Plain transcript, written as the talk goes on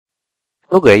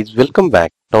Hello guys, welcome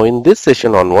back. Now in this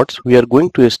session onwards, we are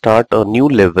going to start a new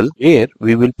level where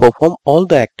we will perform all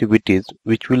the activities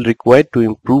which will require to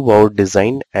improve our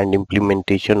design and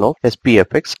implementation of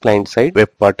SPFx client-side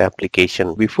Webpart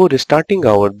application. Before starting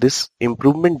this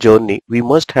improvement journey, we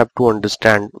must have to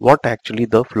understand what actually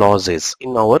the flaws is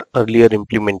in our earlier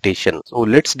implementation. So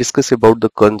let's discuss about the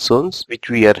concerns which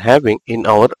we are having in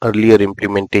our earlier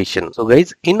implementation. So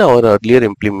guys, in our earlier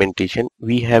implementation,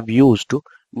 we have used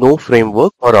no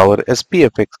framework for our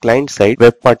SPFx client-side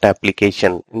Webpart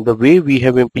application. In the way we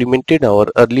have implemented our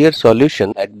earlier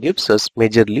solution, that gives us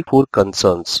majorly four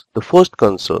concerns. The first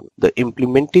concern, the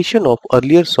implementation of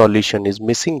earlier solution is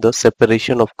missing the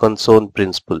separation of concern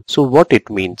principle. So what it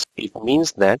means? It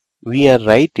means that we are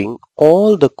writing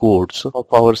all the codes of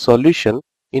our solution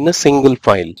in a single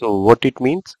file. So what it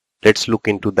means? Let's look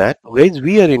into that. Guys,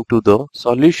 we are into the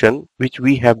solution which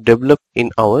we have developed in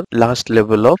our last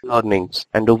level of learnings.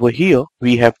 And over here,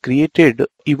 we have created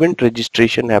event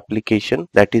registration application,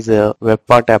 that is a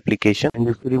Webpart application. And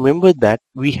if you remember that,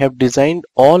 we have designed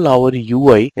all our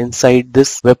UI inside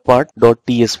this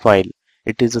webpart.ts file.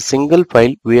 It is a single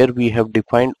file where we have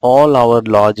defined all our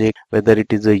logic, whether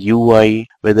it is a UI,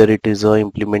 whether it is a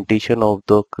implementation of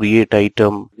the create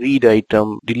item, read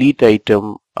item, delete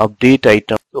item, update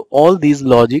item. So all these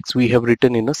logics we have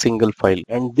written in a single file,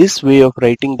 and this way of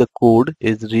writing the code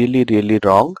is really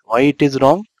wrong. Why it is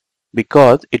wrong?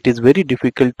 Because it is very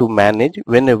difficult to manage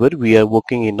whenever we are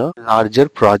working in a larger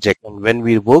project. And when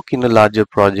we work in a larger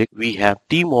project, we have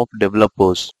team of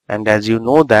developers, and as you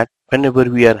know that whenever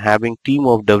we are having team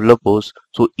of developers,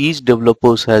 so each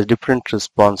developer has different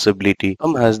responsibility.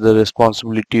 Some has the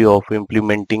responsibility of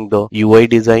implementing the UI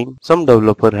design. Some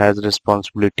developer has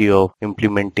responsibility of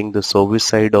implementing the service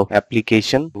side of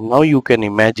application. Now you can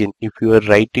imagine if you are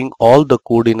writing all the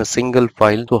code in a single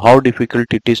file, so how difficult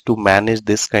it is to manage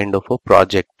this kind of a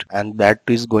project, and that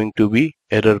is going to be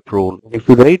error prone. If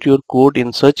you write your code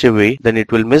in such a way, then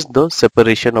it will miss the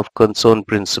separation of concern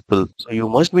principle. So you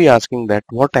must be asking that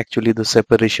what actually the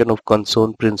separation of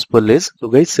concern principle is. So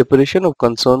guys, separation of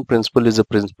concern principle is a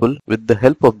principle. With the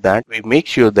help of that, we make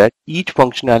sure that each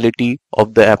functionality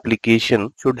of the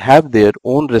application should have their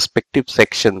own respective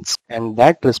sections, and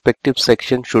that respective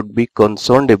section should be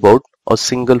concerned about a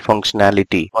single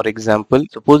functionality. For example,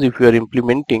 suppose if you are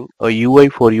implementing a UI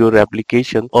for your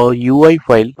application, a UI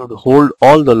file should hold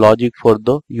all the logic for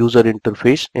the user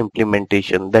interface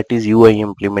implementation, that is UI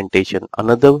implementation.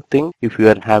 Another thing, if you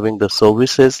are having the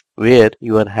services where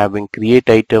you are having create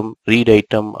item, read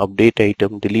item, update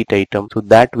item, delete item, so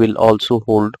that will also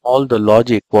hold all the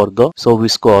logic for the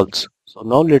service calls. So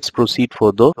now let's proceed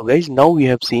further. So guys, now we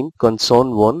have seen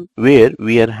concern 1 where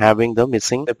we are having the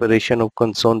missing separation of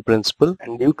concern principle,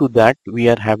 and due to that we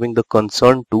are having the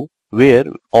concern 2 where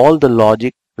all the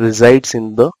logic resides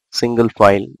in the single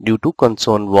file due to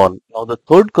concern 1. Now the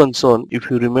third concern,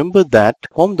 if you remember that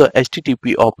from the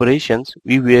HTTP operations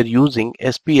we were using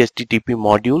SPHTTP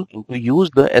module, and to use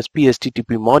the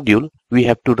SPHTTP module we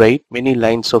have to write many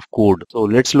lines of code. So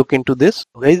let's look into this.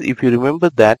 Guys, if you remember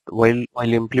that while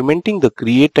implementing the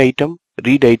create item,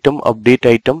 read item, update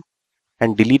item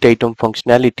and delete item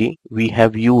functionality, we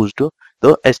have used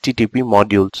the HTTP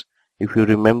modules. If you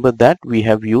remember that, we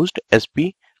have used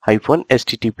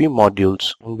SP-HTTP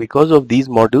modules, and because of these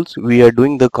modules we are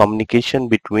doing the communication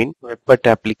between Webpart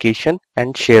application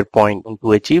and SharePoint. And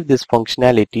to achieve this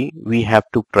functionality we have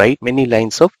to write many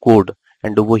lines of code.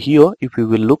 And over here, if you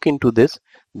will look into this,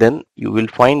 then you will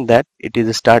find that it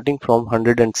is starting from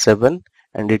 107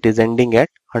 and it is ending at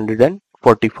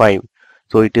 145.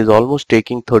 So it is almost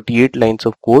taking 38 lines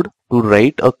of code to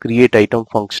write a create item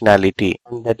functionality,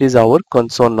 and that is our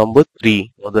concern number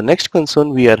 3. Now the next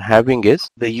concern we are having is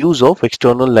the use of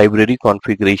external library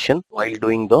configuration while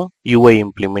doing the UI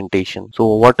implementation.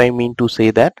 So what I mean to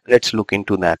say that, let's look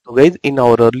into that. So guys, in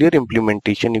our earlier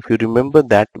implementation, if you remember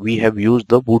that, we have used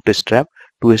the bootstrap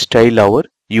to style our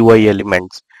UI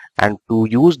elements, and to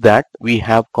use that we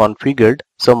have configured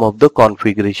some of the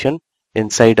configuration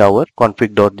inside our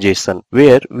config.json,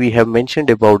 where we have mentioned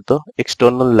about the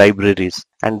external libraries,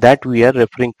 and that we are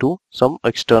referring to some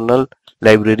external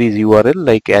libraries URL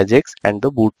like Ajax and the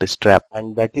bootstrap,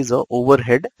 and that is a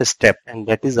overhead step, and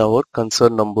that is our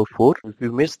concern number 4. If we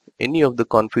miss any of the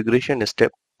configuration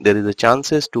step, there is a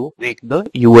chances to break the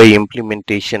UI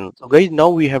implementation. So guys, now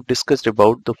we have discussed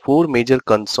about the 4 major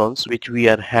concerns which we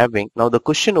are having. Now the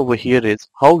question over here is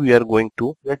how we are going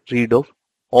to get rid of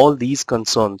all these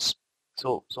concerns.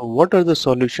 So what are the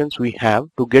solutions we have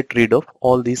to get rid of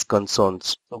all these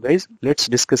concerns? So guys, let's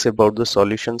discuss about the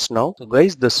solutions now. So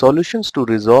guys, the solutions to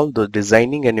resolve the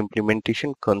designing and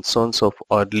implementation concerns of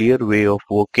earlier way of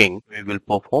working, we will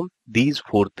perform these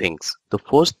four things. The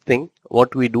first thing,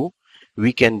 what we do,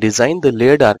 we can design the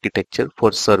layered architecture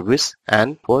for service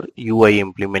and for UI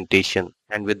implementation.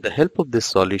 And with the help of this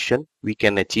solution, we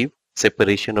can achieve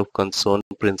separation of concern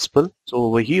principle. So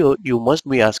over here, you must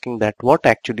be asking that what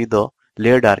actually the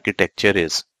layered architecture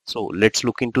is. So let's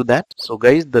look into that. So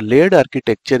guys, the layered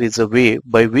architecture is a way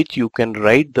by which you can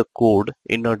write the code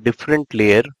in a different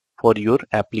layer for your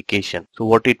application. So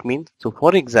what it means? So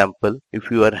for example, if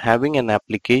you are having an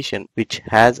application which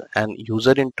has an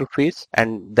user interface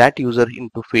and that user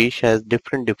interface has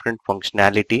different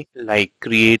functionality like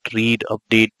create, read,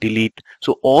 update, delete.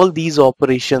 So all these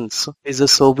operations is a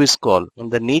service call,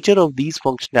 and the nature of these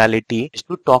functionality is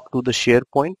to talk to the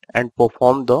SharePoint and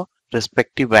perform the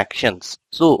respective actions.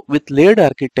 So with layered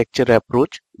architecture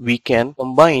approach, we can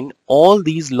combine all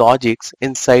these logics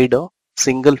inside a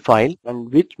single file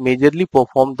and which majorly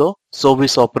perform the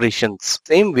service operations.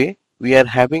 Same way, we are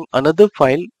having another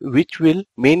file which will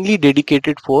mainly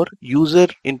dedicated for user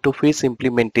interface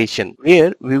implementation,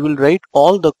 where we will write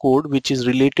all the code which is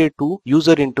related to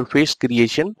user interface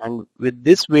creation, and with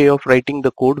this way of writing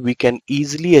the code we can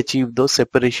easily achieve the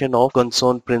separation of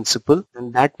concern principle,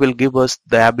 and that will give us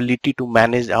the ability to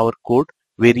manage our code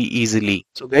very easily.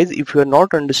 So guys, if you are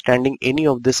not understanding any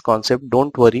of this concept,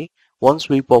 don't worry. Once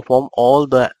we perform all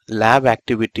the lab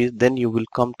activities, then you will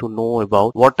come to know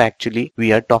about what actually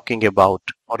we are talking about.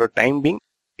 For a time being,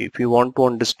 if you want to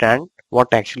understand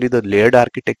what actually the layered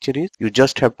architecture is, you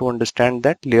just have to understand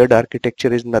that layered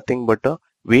architecture is nothing but a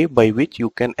way by which you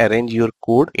can arrange your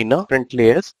code in different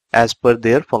layers as per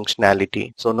their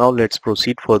functionality. So now let's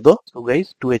proceed further. So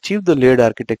guys, to achieve the layered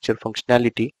architecture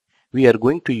functionality, we are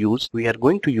going to use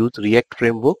React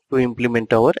framework to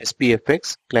implement our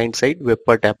SPFx client-side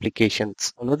Webpart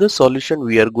applications. Another solution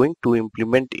we are going to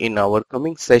implement in our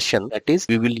coming session, that is,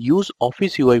 we will use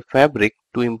Office UI Fabric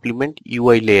to implement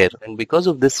UI layer, and because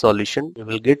of this solution we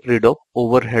will get rid of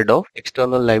overhead of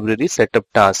external library setup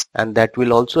tasks, and that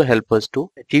will also help us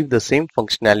to achieve the same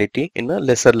functionality in a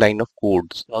lesser line of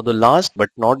codes. Now the last but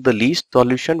not the least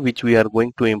solution which we are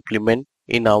going to implement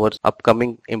in our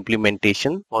upcoming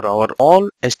implementation, for our all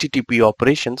HTTP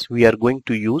operations, we are going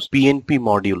to use PNP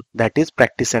module, that is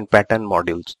practice and pattern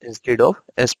modules, instead of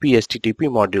SPHTTP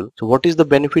module. So what is the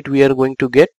benefit we are going to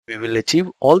get? We will achieve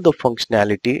all the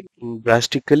functionality in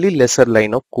drastically lesser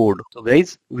line of code. So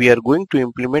guys, we are going to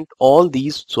implement all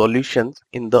these solutions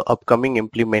in the upcoming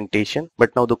implementation.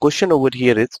 But now the question over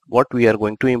here is what we are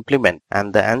going to implement,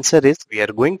 and the answer is we are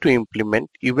going to implement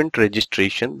event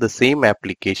registration, the same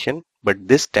application, but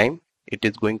this time it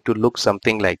is going to look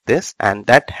something like this, and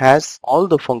that has all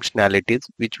the functionalities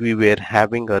which we were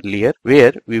having earlier,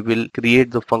 where we will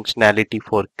create the functionality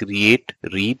for create,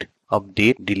 read,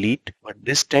 update, delete, but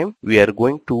this time we are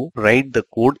going to write the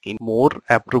code in more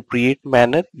appropriate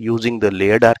manner using the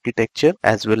layered architecture,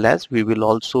 as well as we will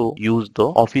also use the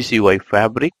Office UI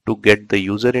Fabric to get the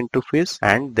user interface,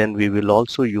 and then we will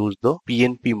also use the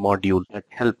PNP module that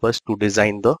help us to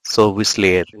design the service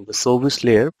layer. In the service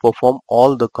layer, perform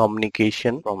all the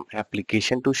communication from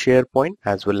application to SharePoint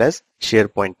as well as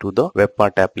SharePoint to the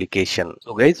Webpart application.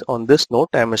 So guys, on this note,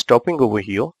 I am stopping over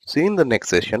here. See you in the next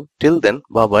session. Till then,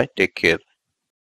 bye bye. Take care.